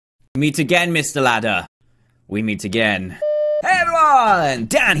Meet again, Mr. Ladder. We meet again. Hey everyone!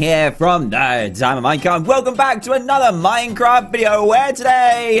 Dan here from TheDiamondMinecart. Welcome back to another Minecraft video where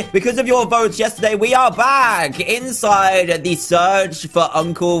today, because of your votes yesterday, we are back inside the search for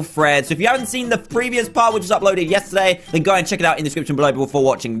Uncle Fred. So if you haven't seen the previous part, which was uploaded yesterday, then go and check it out in the description below before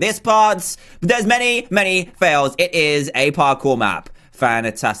watching this part. But there's many fails. It is a parkour map.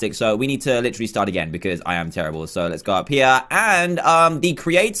 Fantastic. So we need to literally start again because I am terrible. So let's go up here. And the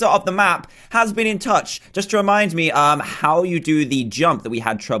creator of the map has been in touch just to remind me how you do the jump that we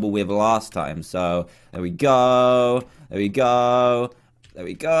had trouble with last time. So there we go. There we go. There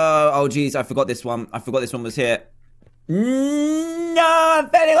we go. Oh, geez. I forgot this one. I forgot this one was here. No, I'm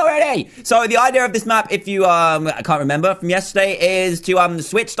failing already. So the idea of this map, if you I can't remember from yesterday, is to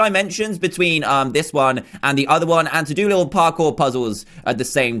switch dimensions between this one and the other one, and to do little parkour puzzles at the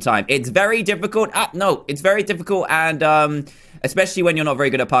same time. It's very difficult. No, it's very difficult, and especially when you're not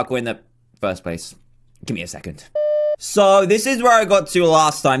very good at parkour in the first place. Give me a second. So this is where I got to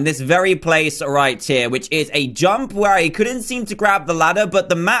last time, this very place right here, which is a jump where I couldn't seem to grab the ladder, but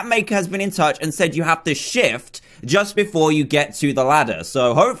the map maker has been in touch and said you have to shift just before you get to the ladder.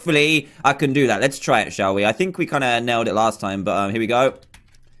 So hopefully I can do that. Let's try it, shall we? I think we kind of nailed it last time, but here we go.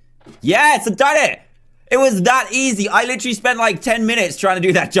 Yes, I done it! It was that easy. I literally spent like 10 minutes trying to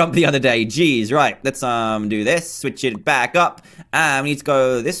do that jump the other day. Jeez, right. Let's do this, switch it back up, and we need to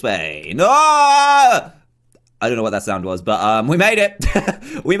go this way. No! I don't know what that sound was, but we made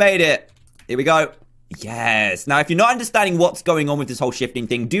it. We made it. Here we go. Yes. Now, if you're not understanding what's going on with this whole shifting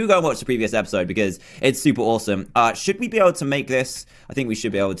thing, do go and watch the previous episode because it's super awesome. Should we be able to make this? I think we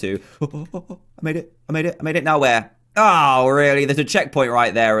should be able to. I made it. I made it. I made it. Now where? Oh, really? There's a checkpoint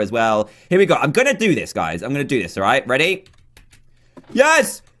right there as well. Here we go. I'm going to do this, guys. I'm going to do this, all right? Ready?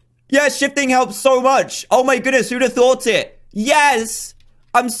 Yes! Yes, shifting helps so much. Oh, my goodness. Who'd have thought it? Yes!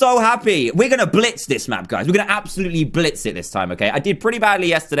 I'm so happy. We're going to blitz this map, guys. We're going to absolutely blitz it this time, okay? I did pretty badly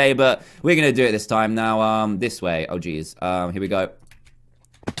yesterday, but we're going to do it this time. Now, this way. Oh, geez. Here we go.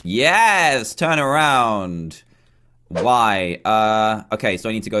 Yes! Turn around. Why? Okay, so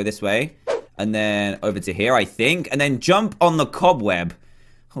I need to go this way. And then over to here, I think. And then jump on the cobweb.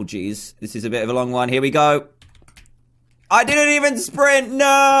 Oh, geez. This is a bit of a long one. Here we go. I didn't even sprint.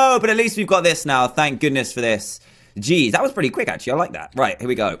 No! But at least we've got this now. Thank goodness for this. Jeez, that was pretty quick, actually. I like that. Right, here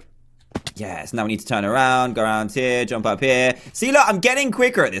we go. Yes, now we need to turn around, go around here, jump up here. See, look, I'm getting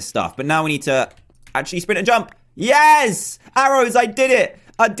quicker at this stuff, but now we need to actually sprint and jump. Yes! Arrows, I did it!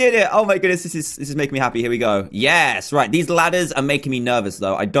 I did it! Oh my goodness, this is making me happy. Here we go. Yes, right, these ladders are making me nervous,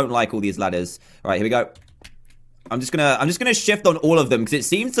 though. I don't like all these ladders. Right, here we go. I'm just gonna shift on all of them, because it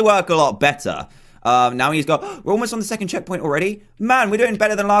seems to work a lot better. Now we need to go. We're almost on the second checkpoint already. Man, we're doing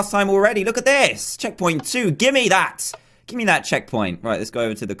better than last time already. Look at this. Checkpoint 2. Give me that. Give me that checkpoint. Right, let's go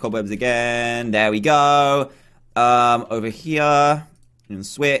over to the cobwebs again. There we go. Over here. And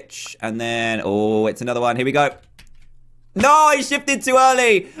switch. And then, oh, it's another one. Here we go. No, I shifted too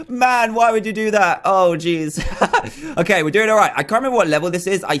early. Man, why would you do that? Oh, jeez. Okay, we're doing all right. I can't remember what level this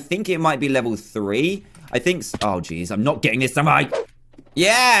is. I think it might be level 3. I think, oh, jeez. I'm not getting this, am I?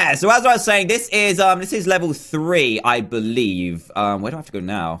 Yeah, so as I was saying, this is level 3, I believe. Where do I have to go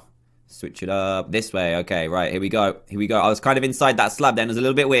now? Switch it up this way. Okay, right, here we go. Here we go. I was kind of inside that slab then. It was a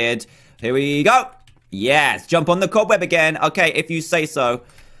little bit weird. Here we go. Yes, jump on the cobweb again. Okay, if you say so.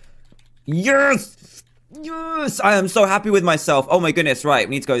 Yes! Yes! I am so happy with myself. Oh my goodness, right.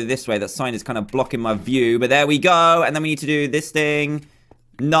 We need to go this way. That sign is kind of blocking my view, but there we go. And then we need to do this thing.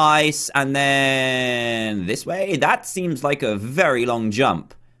 Nice, and then this way. That seems like a very long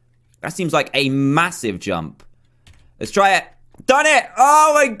jump. That seems like a massive jump. Let's try it. Done it!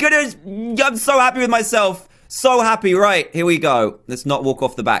 Oh my goodness! I'm so happy with myself. So happy. Right, here we go. Let's not walk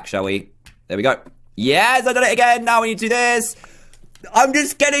off the back, shall we? There we go. Yes, I done it again. Now we need to do this. I'm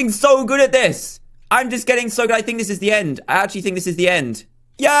just getting so good at this. I'm just getting so good. I think this is the end. I actually think this is the end.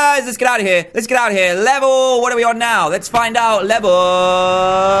 Yes, let's get out of here. Let's get out of here. Level, what are we on now? Let's find out.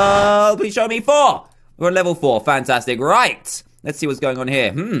 Level, please show me 4. We're on level 4. Fantastic. Right. Let's see what's going on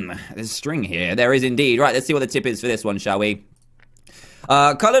here. There's a string here. There is indeed. Right, let's see what the tip is for this one, shall we?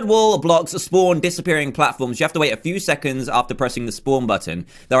 Colored wall blocks spawn disappearing platforms. You have to wait a few seconds after pressing the spawn button.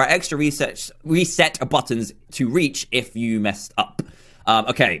 There are extra reset buttons to reach if you messed up.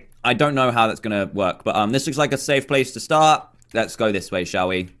 Okay, I don't know how that's going to work, but this looks like a safe place to start. Let's go this way, shall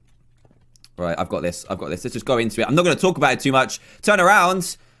we? Right, I've got this. I've got this. Let's just go into it. I'm not going to talk about it too much. Turn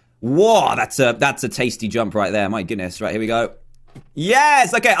around. Whoa, that's a tasty jump right there. My goodness. Right, here we go.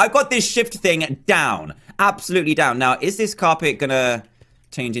 Yes. Okay, I've got this shift thing down. Absolutely down. Now, is this carpet going to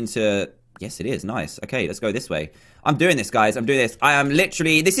change into Yes, it is. Nice. Okay, let's go this way. I'm doing this, guys. I'm doing this. I am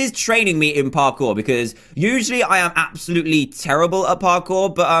literally... This is training me in parkour because usually I am absolutely terrible at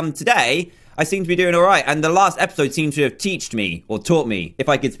parkour. But today, I seem to be doing all right. And the last episode seemed to have taught me, or taught me, if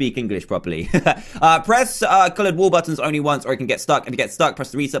I could speak English properly. Press colored wall buttons only once or it can get stuck. If you get stuck,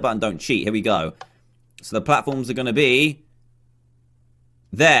 press the reset button. Don't cheat. Here we go. So the platforms are going to be...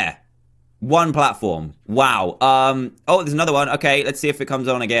 There. One platform. Wow. Oh, there's another one. Okay, let's see if it comes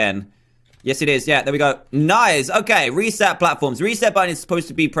on again. Yes, it is. Yeah, there we go. Nice. Okay, reset platforms. Reset button is supposed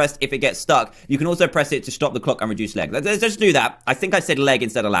to be pressed if it gets stuck. You can also press it to stop the clock and reduce lag. Let's just do that. I think I said leg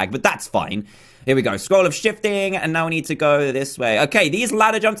instead of lag, but that's fine. Here we go. Scroll of shifting, and now we need to go this way. Okay, these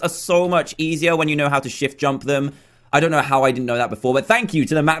ladder jumps are so much easier when you know how to shift jump them. I don't know how I didn't know that before, but thank you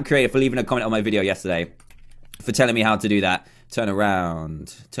to the map creator for leaving a comment on my video yesterday, for telling me how to do that. Turn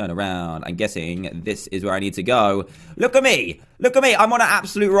around. Turn around. I'm guessing this is where I need to go. Look at me. Look at me. I'm on an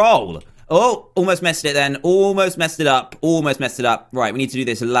absolute roll. Oh, almost messed it then. Almost messed it up. Almost messed it up. Right, we need to do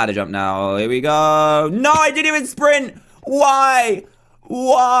this ladder jump now. Here we go. No, I didn't even sprint. Why?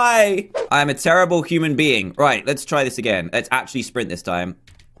 Why? I am a terrible human being. Right, let's try this again. Let's actually sprint this time.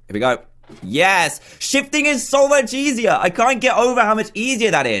 Here we go. Yes. Shifting is so much easier. I can't get over how much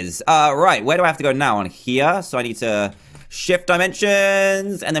easier that is. Right, where do I have to go now? On here. So I need to shift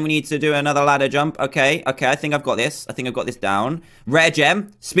dimensions. And then we need to do another ladder jump. Okay, okay. I think I've got this. I think I've got this down. Rare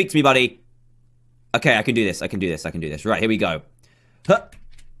gem. Speak to me, buddy. Okay, I can do this. I can do this. I can do this. Right, here we go. Huh.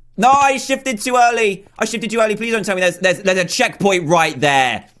 No, I shifted too early. I shifted too early. Please don't tell me there's a checkpoint right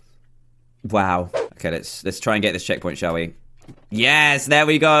there. Wow. Okay, let's try and get this checkpoint, shall we? Yes, there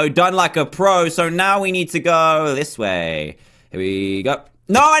we go. Done like a pro. So now we need to go this way. Here we go.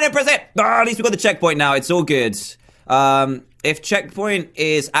 No, I didn't press it. Oh, at least we got the checkpoint now. It's all good. If checkpoint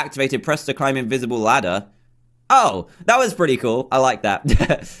is activated, press to climb invisible ladder. Oh, that was pretty cool. I like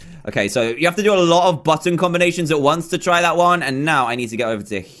that. Okay, so you have to do a lot of button combinations at once to try that one. And now I need to get over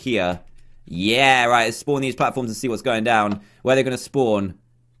to here. Yeah, right. Let's spawn these platforms and see what's going down. Where they're going to spawn.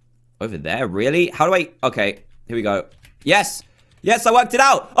 Over there? Really? How do I... Okay, here we go. Yes. Yes, I worked it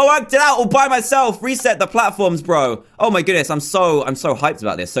out. I worked it out all by myself. Reset the platforms, bro. Oh my goodness, I'm so hyped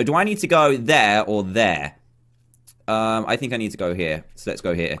about this. So do I need to go there or there? I think I need to go here. So let's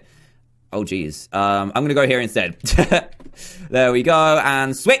go here. Oh, geez. I'm going to go here instead. There we go.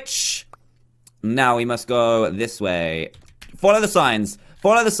 And switch. Now we must go this way. Follow the signs.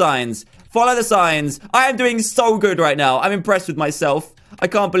 Follow the signs. Follow the signs. I am doing so good right now. I'm impressed with myself. I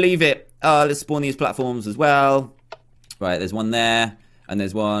can't believe it. Let's spawn these platforms as well. Right, there's one there. And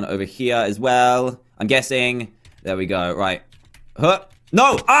there's one over here as well. I'm guessing. There we go. Right. Huh.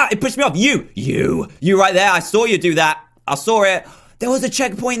 No! Ah, it pushed me off. You right there. I saw you do that. I saw it. There was a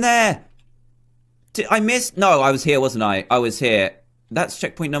checkpoint there. I missed? No, I was here, wasn't I? I was here. That's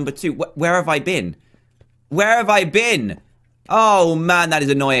checkpoint number 2. Where have I been? Where have I been? Oh, man, that is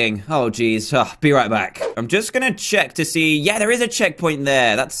annoying. Oh, geez. Be right back. I'm just gonna check to see... Yeah, there is a checkpoint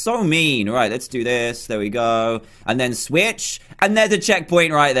there. That's so mean. Right, let's do this. There we go. And then switch. And there's a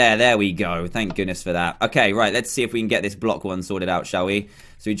checkpoint right there. There we go. Thank goodness for that. Okay, right. Let's see if we can get this block one sorted out, shall we?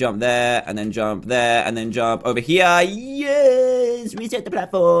 So we jump there, and then jump there, and then jump over here. Yes! Reset the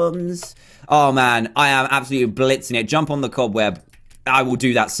platforms. Oh, man. I am absolutely blitzing it. Jump on the cobweb. I will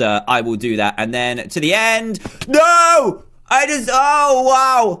do that, sir. I will do that. And then to the end. No! Oh,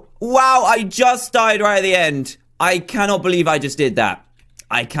 wow. Wow, I just died right at the end. I cannot believe I just did that.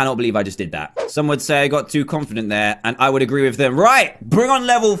 I cannot believe I just did that. Some would say I got too confident there, and I would agree with them. Right, bring on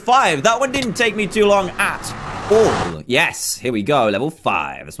level 5. That one didn't take me too long at all. Yes, here we go, level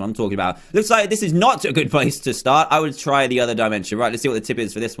 5. That's what I'm talking about. Looks like this is not a good place to start. I would try the other dimension. Right, let's see what the tip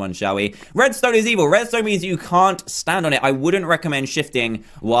is for this one, shall we? Redstone is evil. Redstone means you can't stand on it. I wouldn't recommend shifting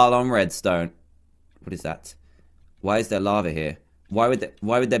while on redstone. What is that? Why is there lava here? Why would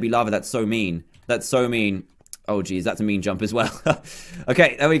there be lava? That's so mean. That's so mean. Oh, geez, that's a mean jump as well.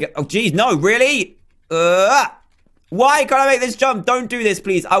 Okay, there we go. Oh, geez, no, really? Why can't I make this jump? Don't do this,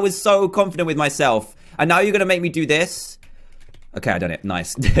 please. I was so confident with myself. And now you're going to make me do this? Okay, I done it.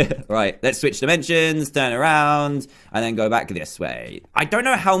 Nice. Right, let's switch dimensions, turn around, and then go back this way. I don't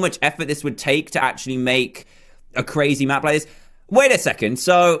know how much effort this would take to actually make a crazy map like this. Wait a second.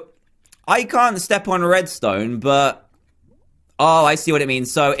 So... I can't step on redstone, but... Oh, I see what it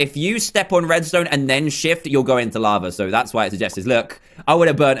means. So, if you step on redstone and then shift, you'll go into lava. So, that's why it suggests, look, I would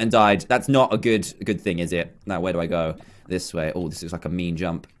have burnt and died. That's not a good thing, is it? Now, where do I go? This way. Oh, this looks like a mean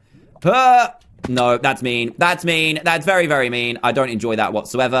jump. No, that's mean. That's mean. That's very, very mean. I don't enjoy that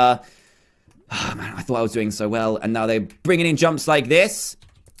whatsoever. Oh, man, I thought I was doing so well. And now they're bringing in jumps like this.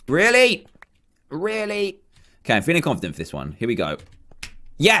 Really? Really? Okay, I'm feeling confident for this one. Here we go.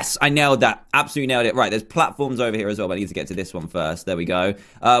 Yes, I nailed that. Absolutely nailed it. Right, there's platforms over here as well, but I need to get to this one first. There we go.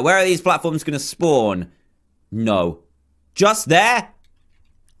 Where are these platforms going to spawn? No. Just there?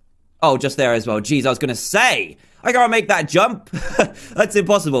 Oh, just there as well. Jeez, I was going to say. I gotta make that jump. That's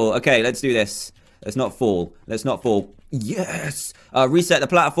impossible. Okay, let's do this. Let's not fall. Let's not fall. Yes! Reset the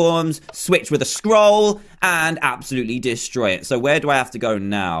platforms, switch with a scroll, and absolutely destroy it. So where do I have to go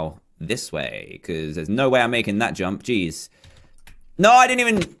now? This way, because there's no way I'm making that jump. Jeez. No, I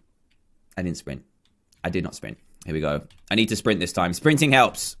didn't sprint. I did not sprint. Here we go. I need to sprint this time. Sprinting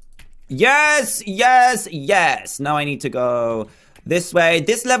helps. Yes! Yes! Yes! Now I need to go this way.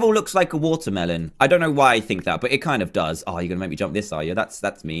 This level looks like a watermelon. I don't know why I think that, but it kind of does. Oh, you're going to make me jump this, are you?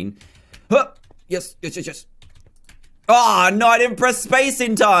 That's mean. Huh! Yes, yes, yes, yes. Oh, no, I didn't press space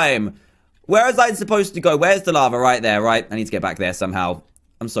in time. Where was I supposed to go? Where's the lava? Right there, right? I need to get back there somehow.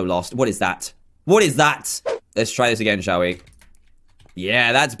 I'm so lost. What is that? What is that? Let's try this again, shall we?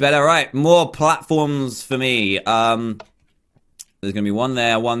 Yeah, that's better. Right, more platforms for me. There's going to be one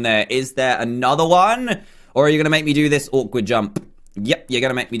there, one there. Is there another one? Or are you going to make me do this awkward jump? Yep, you're going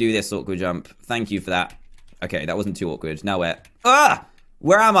to make me do this awkward jump. Thank you for that. Okay, that wasn't too awkward. Now where? Ah!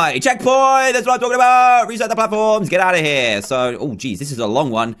 Where am I? Checkpoint! That's what I'm talking about! Reset the platforms! Get out of here! So, oh, geez, this is a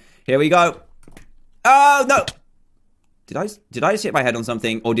long one. Here we go. Oh, no! Did I just hit my head on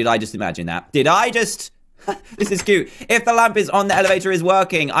something? Or did I just imagine that? Did I just... This is cute. If the lamp is on, the elevator is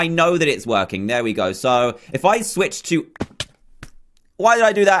working. I know that it's working. There we go. So, if I switch to... Why did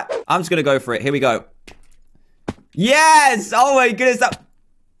I do that? I'm just going to go for it. Here we go. Yes! Oh my goodness, that...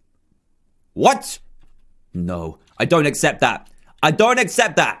 What? No, I don't accept that. I don't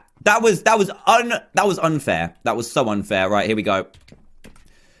accept that. That was unfair. That was so unfair. Right, here we go.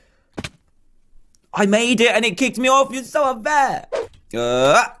 I made it and it kicked me off. You're so unfair.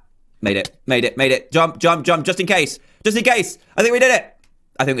 Made it. Jump, just in case. Just in case. I think we did it.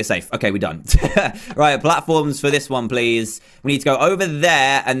 I think we're safe. Okay, we're done. Right, platforms for this one, please. We need to go over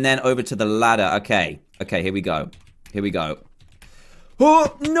there and then over to the ladder. Okay, here we go. Here we go.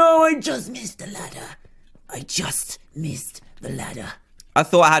 Oh, no, I just missed the ladder. I just missed the ladder. I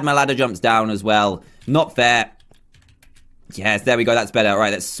thought I had my ladder jumps down as well. Not fair. Yes, there we go. That's better. All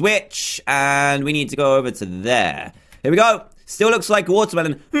right, let's switch. And we need to go over to there. Here we go. Still looks like a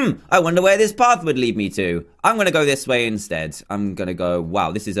watermelon. I wonder where this path would lead me to. I'm going to go this way instead. I'm going to go...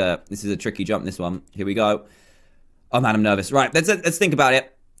 Wow, this is a tricky jump, this one. Here we go. Oh, man, I'm nervous. Right, let's think about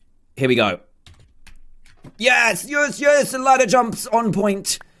it. Here we go. Yes, yes, yes. Ladder jumps on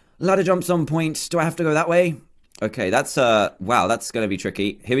point. Ladder jumps on point. Do I have to go that way? Okay, that's, wow, that's going to be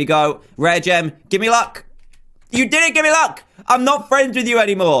tricky. Here we go. Rare gem. Give me luck. You didn't give me luck. I'm not friends with you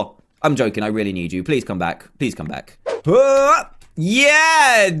anymore. I'm joking. I really need you. Please come back. Please come back.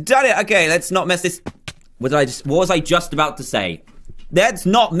 Yeah, done it. Okay, let's not mess this. What was I just about to say? Let's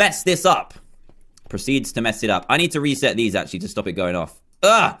not mess this up. Proceeds to mess it up. I need to reset these actually to stop it going off.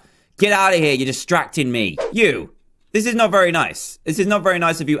 Ugh. Get out of here. You're distracting me. You. This is not very nice. This is not very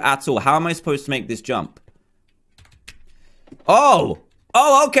nice of you at all. How am I supposed to make this jump? Oh.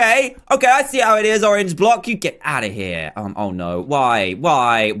 Oh, okay. Okay, I see how it is, orange block. You get out of here. Oh, no. Why?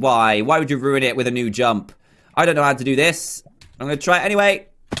 Why? Why? Why would you ruin it with a new jump? I don't know how to do this. I'm going to try it anyway.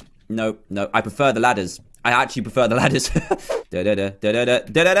 No, no. I prefer the ladders. I actually prefer the ladders.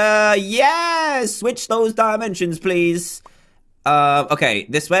 Yeah! Switch those dimensions, please. Okay,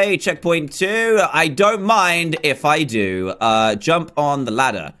 this way. Checkpoint 2. I don't mind if I do. Jump on the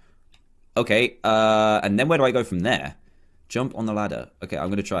ladder. Okay, and then where do I go from there? Jump on the ladder. Okay, I'm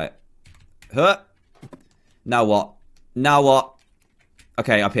gonna try it. Huh? Now what? Now what?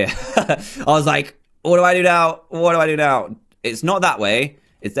 Okay, up here. I was like, what do I do now? What do I do now? It's not that way.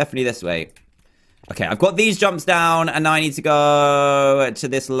 It's definitely this way. Okay, I've got these jumps down, and now I need to go to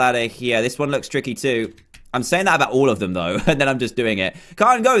this ladder here. This one looks tricky too. I'm saying that about all of them, though, and then I'm just doing it.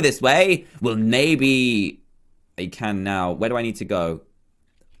 Can't go this way. Well, maybe I can now. Where do I need to go?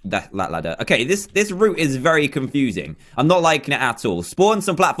 That ladder. Okay, this route is very confusing. I'm not liking it at all. Spawn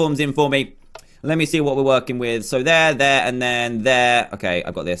some platforms in for me. Let me see what we're working with. So there, and then there. Okay,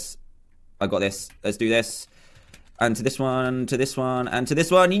 I've got this. I've got this. Let's do this. And to this one, to this one, and to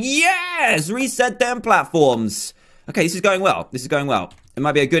this one. Yes! Reset them platforms. Okay, this is going well. This is going well. It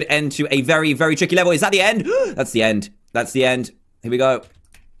might be a good end to a very, very tricky level. Is that the end? That's the end. That's the end. Here we go.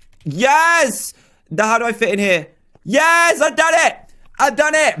 Yes! Now, how do I fit in here? Yes! I've done it! I've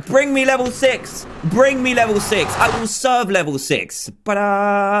done it! Bring me level 6. Bring me level 6. I will serve level 6. But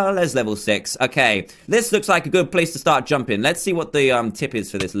there's level 6. Okay. This looks like a good place to start jumping. Let's see what the tip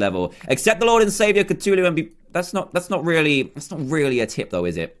is for this level. Accept the Lord and Savior Cthulhu and be... That's not really a tip though,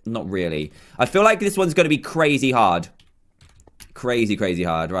 is it? Not really. I feel like this one's going to be crazy hard. crazy, crazy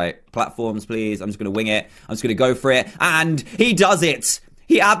hard. Right, platforms, please. I'm just going to wing it. I'm just going to go for it. And he does it.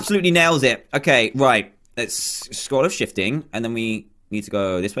 He absolutely nails it. Okay, right. Let's scroll of shifting. And then we need to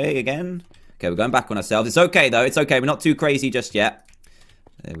go this way again. Okay, we're going back on ourselves. It's okay, though. It's okay. We're not too crazy just yet.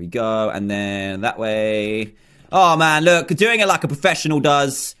 There we go. And then that way. Oh, man, look. Doing it like a professional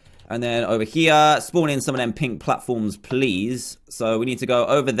does. And then over here, spawn in some of them pink platforms, please. So we need to go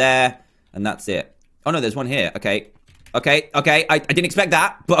over there. And that's it. Oh, no, there's one here. Okay. Okay. I didn't expect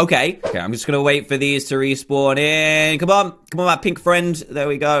that, but okay. Okay, I'm just going to wait for these to respawn in. Come on. Come on, my pink friend. There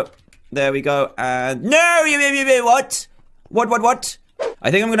we go. There we go. And no, what? What?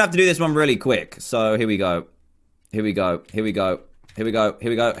 I think I'm going to have to do this one really quick. So here we go. Here we go.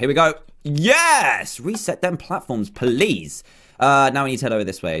 Yes! Reset them platforms, please. Now we need to head over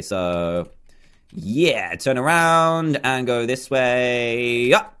this way. So, yeah. Turn around and go this way.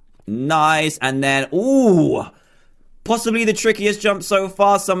 Yep. Nice. And then, ooh. Possibly the trickiest jump so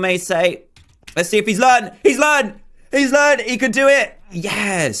far, some may say. Let's see if he's learned. He's learned. He could do it.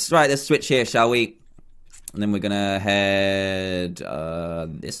 Yes. Right, let's switch here, shall we? And then we're going to head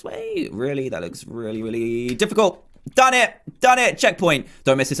this way. Really? That looks really, really difficult. Done it. Checkpoint.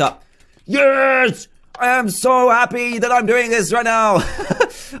 Don't mess this up. Yes! I am so happy that I'm doing this right now.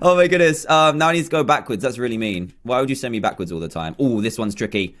 Oh my goodness. Now I need to go backwards. That's really mean. Why would you send me backwards all the time? Oh, this one's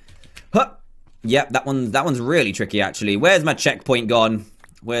tricky. Huh. Yep, that one's really tricky, actually. Where's my checkpoint gone?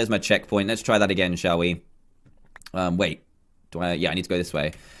 Where's my checkpoint? Let's try that again, shall we? Wait. Yeah, I need to go this way.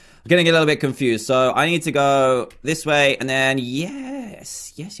 I'm getting a little bit confused. So I need to go this way, and then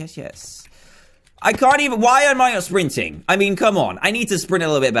yes. I can't even. Why am I not sprinting? I mean, come on. I need to sprint a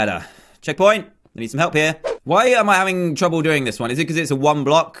little bit better. Checkpoint. I need some help here. Why am I having trouble doing this one? Is it because it's a one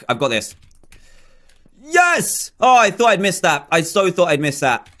block? I've got this. Yes! Oh, I thought I'd missed that. I so thought I'd missed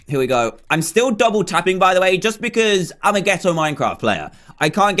that. Here we go. I'm still double tapping, by the way, just because I'm a ghetto Minecraft player. I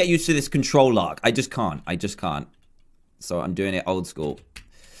can't get used to this control lock. I just can't. So I'm doing it old school.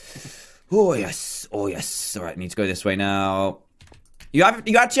 Oh, yes. All right, I need to go this way now. You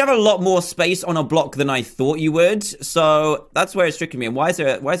actually have a lot more space on a block than I thought you would. So that's where it's tricking me. And why is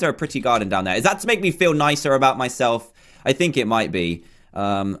there a pretty garden down there? Is that to make me feel nicer about myself? I think it might be.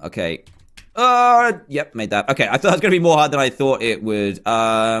 Okay. Yep, made that. Okay, I thought it was going to be more hard than I thought it would.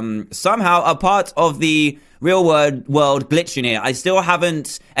 Somehow a part of the real world glitch in here. I still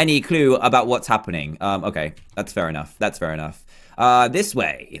haven't any clue about what's happening. Okay, that's fair enough. This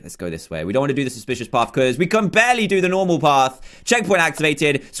way. Let's go this way. We don't want to do the suspicious path because we can barely do the normal path. Checkpoint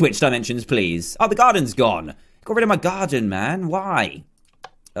activated. Switch dimensions, please. Oh, the garden's gone. Got rid of my garden, man. Why?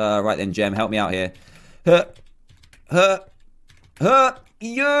 Right then, Gem, help me out here.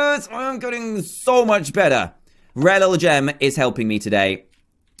 Yes, I'm getting so much better. Rare little Gem is helping me today.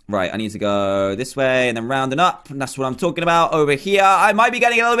 Right, I need to go this way and then round and up. And that's what I'm talking about over here. I might be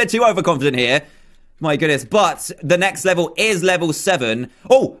getting a little bit too overconfident here. My goodness, but the next level is level 7.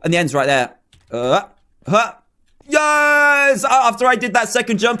 Oh, and the end's right there. Yes! After I did that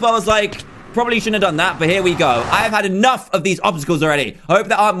second jump, I was like, probably shouldn't have done that, but here we go. I have had enough of these obstacles already. I hope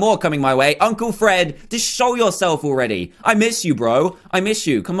there aren't more coming my way. Uncle Fred, just show yourself already. I miss you, bro. I miss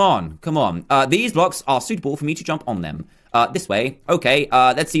you. Come on. These blocks are suitable for me to jump on them. This way. Okay,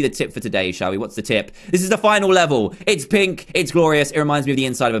 let's see the tip for today, shall we? What's the tip? This is the final level. It's pink. It's glorious. It reminds me of the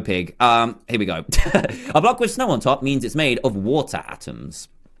inside of a pig. Here we go. A block with snow on top means it's made of water atoms.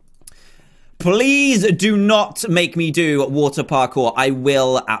 Please do not make me do water parkour. I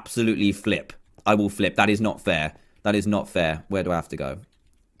will absolutely flip. I will flip. That is not fair. That is not fair. Where do I have to go?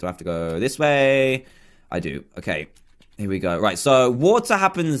 Do I have to go this way? I do. Okay. Here we go. Right, so water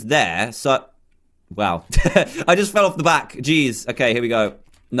happens there. So... Wow. I just fell off the back. Jeez. Okay, here we go.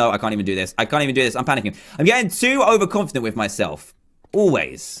 No, I can't even do this. I'm panicking. I'm getting too overconfident with myself.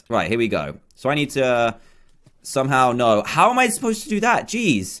 Always. Right, here we go. So I need to somehow know. How am I supposed to do that?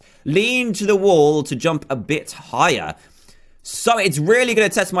 Jeez. Lean to the wall to jump a bit higher. So it's really going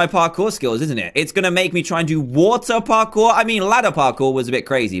to test my parkour skills, isn't it? It's going to make me try and do water parkour. I mean, ladder parkour was a bit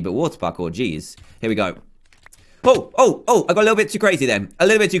crazy, but water parkour, jeez. Here we go. Oh, I got a little bit too crazy then. A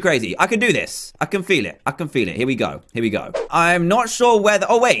little bit too crazy. I can do this. I can feel it. Here we go. I'm not sure whether...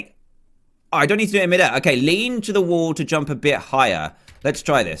 Oh, wait. Oh, I don't need to do it in midair. Okay, lean to the wall to jump a bit higher. Let's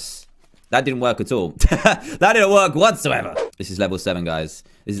try this. That didn't work at all. That didn't work whatsoever. This is level 7, guys.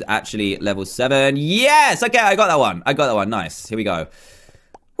 This is actually level 7. Yes! Okay, I got that one. Nice. Here we go.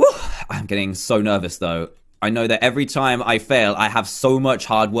 Whew. I'm getting so nervous, though. I know that every time I fail, I have so much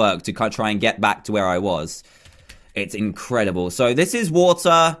hard work to try and get back to where I was. It's incredible. So this is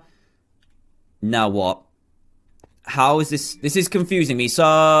water. Now what? How is this? This is confusing me.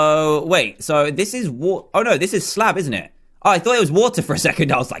 So, wait. So this is water. Oh, no. This is slab, isn't it? Oh, I thought it was water for a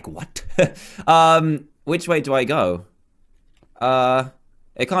second. I was like, what? Which way do I go?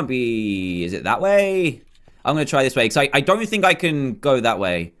 It can't be... Is it that way? I'm going to try this way, because I don't think I can go that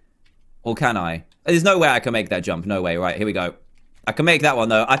way. Or can I? There's no way I can make that jump. No way. Right, here we go. I can make that one,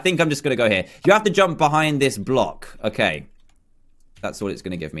 though. I think I'm just going to go here. You have to jump behind this block. Okay. That's what it's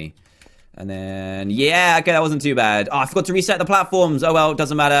going to give me. And then... Yeah, okay, that wasn't too bad. Oh, I forgot to reset the platforms. Oh, well, it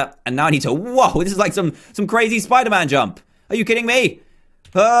doesn't matter. And now I need to... Whoa, this is like some crazy Spider-Man jump. Are you kidding me?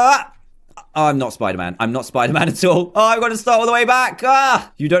 Oh, I'm not Spider-Man. I'm not Spider-Man at all. Oh, I've got to start all the way back.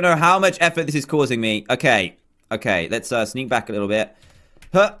 Ah! You don't know how much effort this is causing me. Okay. Okay, let's sneak back a little bit.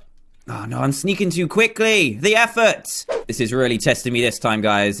 Huh. Oh, no, I'm sneaking too quickly. The effort. This is really testing me this time,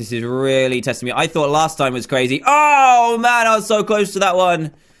 guys. This is really testing me. I thought last time was crazy. Oh, man, I was so close to that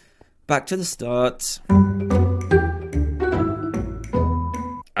one. Back to the start.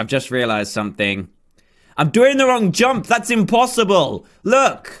 I've just realized something. I'm doing the wrong jump. That's impossible.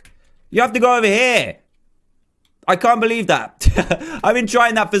 Look. You have to go over here. I can't believe that. I've been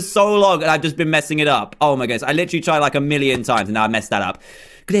trying that for so long, and I've just been messing it up. Oh, my goodness. I literally tried like 1,000,000 times, and now I messed that up.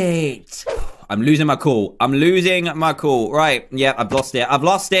 Great. I'm losing my cool. I'm losing my cool. Right. Yeah, I've lost it. I've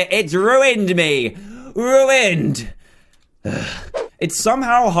lost it. It's ruined me. Ruined. It's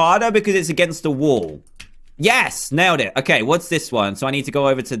somehow harder because it's against the wall. Yes, nailed it. Okay, what's this one? So I need to go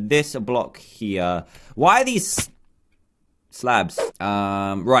over to this block here. Why are these slabs?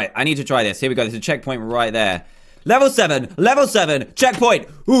 Right, I need to try this. Here we go. There's a checkpoint right there. Level 7, checkpoint.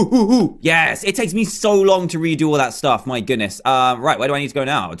 Ooh. Yes, it takes me so long to redo all that stuff. My goodness. Right, where do I need to go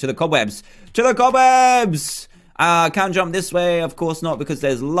now? To the cobwebs. To the cobwebs. Can't jump this way, of course not, because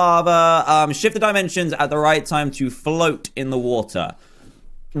there's lava. Shift the dimensions at the right time to float in the water.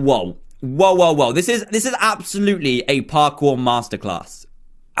 Whoa. This is absolutely a parkour masterclass.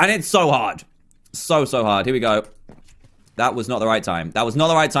 And it's so hard. So hard. Here we go. That was not the right time. That was not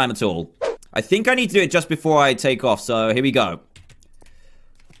the right time at all. I think I need to do it just before I take off, so here we go.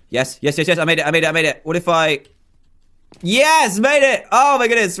 Yes. I made it. What if I... Yes, made it! Oh my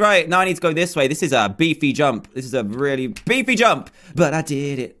goodness, right. Now I need to go this way. This is a beefy jump. This is a really beefy jump. But I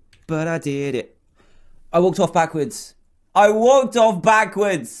did it. I walked off backwards. I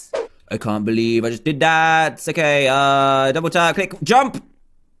can't believe I just did that. Okay, double tap, click, jump.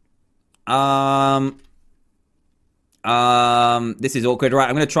 This is awkward. Right,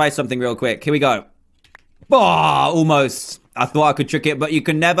 I'm gonna try something real quick. Here we go. Oh, almost. I thought I could trick it, but you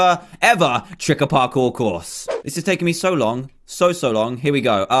can never, ever trick a parkour course. This is taking me so long. So long. Here we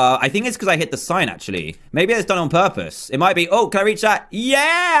go. I think it's because I hit the sign, actually. Maybe it's done on purpose. It might be... Oh, can I reach that?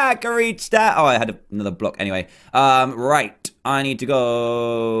 Yeah, I can reach that. Oh, I had another block anyway. Right. I need to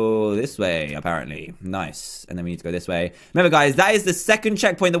go this way, apparently. Nice. And then we need to go this way. Remember, guys, that is the second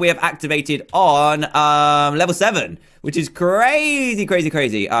checkpoint that we have activated on level 7, which is crazy.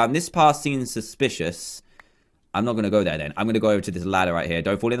 This path seems suspicious. I'm not going to go there, then. I'm going to go over to this ladder right here.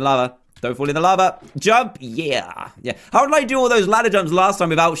 Don't fall in the lava. Jump. Yeah. How did I do all those ladder jumps last time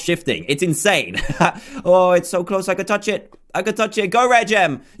without shifting? It's insane. Oh, it's so close. I could touch it. Go, Red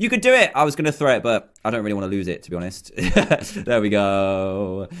Gem. You could do it. I was going to throw it, but I don't really want to lose it, to be honest. There we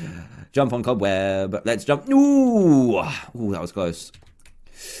go. Jump on cobweb. Let's jump. Ooh, that was close.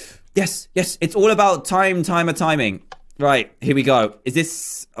 Yes. It's all about timing. Right, here we go. Is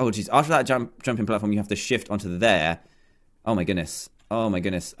this... Oh, jeez. After that jumping platform, you have to shift onto there. Oh, my goodness. I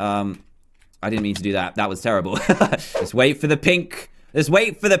didn't mean to do that. That was terrible. Let's wait for the pink.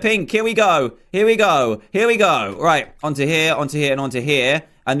 Here we go. Right, onto here, and onto here.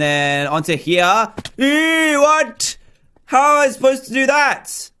 And then onto here. Ew, what? How am I supposed to do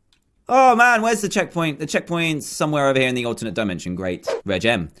that? Oh, man, where's the checkpoint? The checkpoint's somewhere over here in the alternate dimension. Great. Rare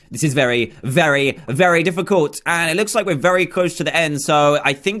gem. This is very difficult. And it looks like we're very close to the end. So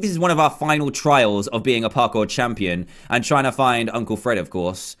I think this is one of our final trials of being a parkour champion. And trying to find Uncle Fred, of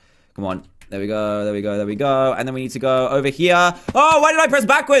course. Come on. There we go. And then we need to go over here. Oh, why did I press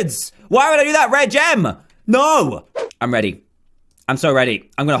backwards? Why would I do that? Rare gem. No. I'm ready. I'm so ready.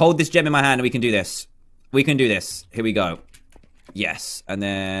 I'm going to hold this gem in my hand and we can do this. Here we go. Yes. And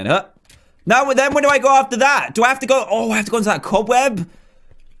then... Now, then when do I go after that? Do I have to go... Oh, I have to go into that cobweb?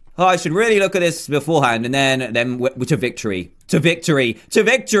 Oh, I should really look at this beforehand. And then to victory. To victory.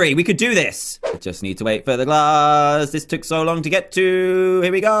 We could do this. I just need to wait for the glass. This took so long to get to.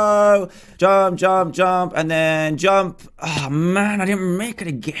 Here we go. Jump. And then jump. Oh, man, I didn't make it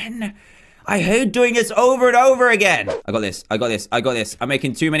again. I hate doing this over and over again. I got this. I'm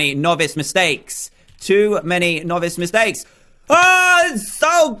making too many novice mistakes. Oh, it's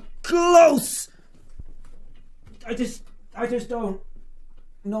so close. I just don't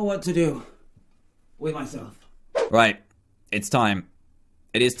know what to do with myself. Right. It's time.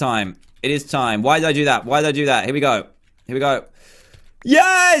 It is time. It is time. Why did I do that? Why did I do that? Here we go. Here we go.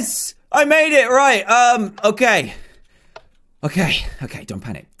 Yes! I made it! Right. Okay. Okay. Okay, don't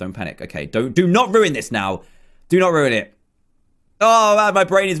panic. Don't panic. Okay, do not ruin this now. Do not ruin it. Oh, man, my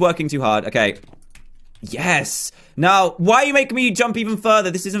brain is working too hard. Okay. Yes. Now, why are you making me jump even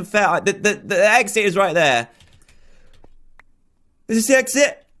further? This isn't fair. The exit is right there. Is this the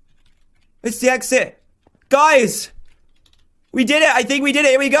exit? It's the exit. Guys! We did it! I think we did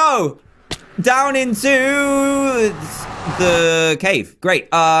it! Here we go! Down into the cave. Great.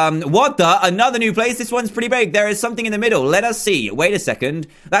 What the? Another new place? This one's pretty big. There is something in the middle. Let us see. Wait a second.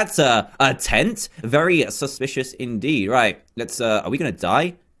 That's a tent. Very suspicious indeed. Right. Let's, are we gonna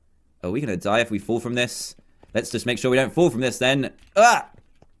die? Are we gonna die if we fall from this? Let's just make sure we don't fall from this then. I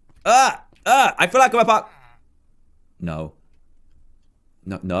feel like I'm about... No.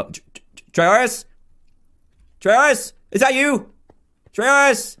 No. TRAYAURUS? TRAYAURUS? Is that you?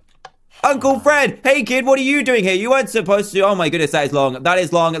 TRAYAURUS? Uncle Fred! Hey kid, what are you doing here? You weren't supposed to... Oh my goodness, that is long. That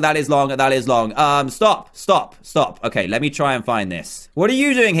is long, that is long, that is long. Stop. Okay, let me try and find this. What are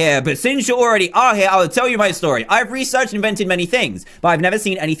you doing here? But since you already are here, I'll tell you my story. I've researched and invented many things, but I've never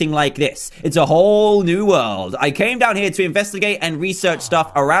seen anything like this. It's a whole new world. I came down here to investigate and research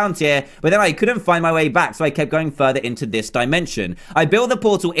stuff around here, but then I couldn't find my way back, so I kept going further into this dimension. I built the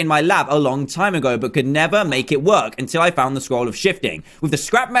portal in my lab a long time ago, but could never make it work until I found the scroll of shifting. With the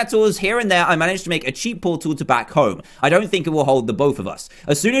scrap metals here and there, I managed to make a cheap portal to back home. I don't think it will hold the both of us.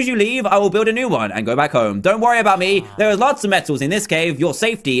 As soon as you leave, I will build a new one and go back home. Don't worry about me. There are lots of metals in this cave. Your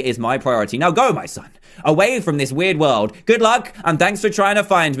safety is my priority. Now go, my son. Away from this weird world. Good luck, and thanks for trying to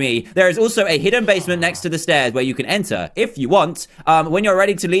find me. There is also a hidden basement next to the stairs where you can enter, if you want. When you're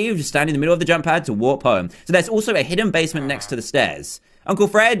ready to leave, just stand in the middle of the jump pad to warp home. So there's also a hidden basement next to the stairs. Uncle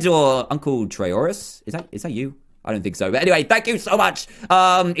Fred or Uncle TRAYAURUS? Is that you? I don't think so. But anyway, thank you so much.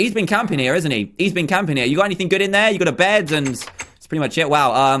 He's been camping here, isn't he? He's been camping here. You got anything good in there? You got a bed and that's pretty much it.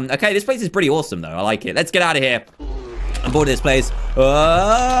 Wow. Okay, this place is pretty awesome though. I like it. Let's get out of here. I'm bored of this place. Okay,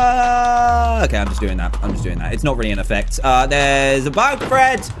 I'm just doing that. It's not really an effect. There's a bug,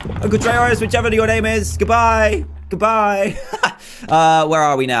 Fred. Uncle TRAYAURUS, whichever your name is. Goodbye. Where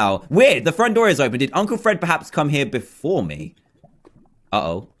are we now? Weird. The front door is open. Did Uncle Fred perhaps come here before me?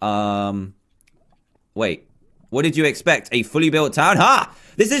 Wait. What did you expect? A fully built town? Ha!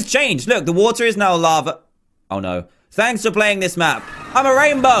 This has changed. Look, the water is now lava. Oh, no. Thanks for playing this map. I'm a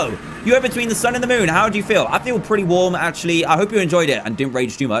rainbow. You are between the sun and the moon. How do you feel? I feel pretty warm, actually. I hope you enjoyed it and didn't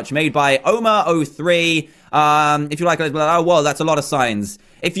rage too much. Made by Oma03. If you like, oh, well, that's a lot of signs.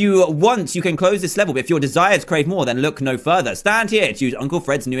 If you want, you can close this level, but if your desires crave more, then look no further. Stand here to use Uncle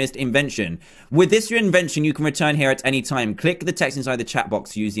Fred's newest invention. With this invention, you can return here at any time. Click the text inside the chat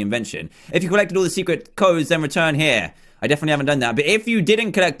box to use the invention. If you collected all the secret codes, then return here. I definitely haven't done that, but if you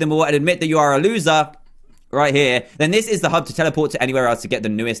didn't collect them all and admit that you are a loser, right here, then this is the hub to teleport to anywhere else to get the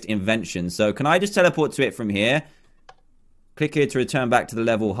newest invention. So can I just teleport to it from here? Click here to return back to the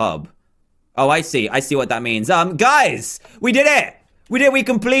level hub. Oh, I see what that means. Guys, we did it. We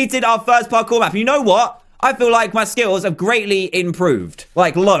completed our first parkour map. You know what? I feel like my skills have greatly improved.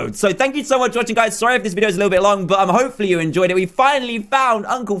 Like, loads. So thank you so much for watching, guys. Sorry if this video is a little bit long, but hopefully you enjoyed it. We finally found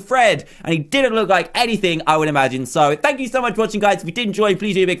Uncle Fred, and he didn't look like anything I would imagine. So thank you so much for watching, guys. If you did enjoy,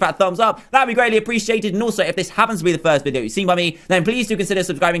 please do a big fat thumbs up. That would be greatly appreciated. And also, if this happens to be the first video you've seen by me, then please do consider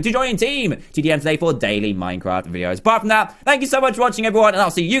subscribing to join Team TDM today for daily Minecraft videos. Apart from that, thank you so much for watching, everyone, and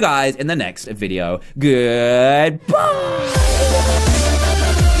I'll see you guys in the next video. Goodbye.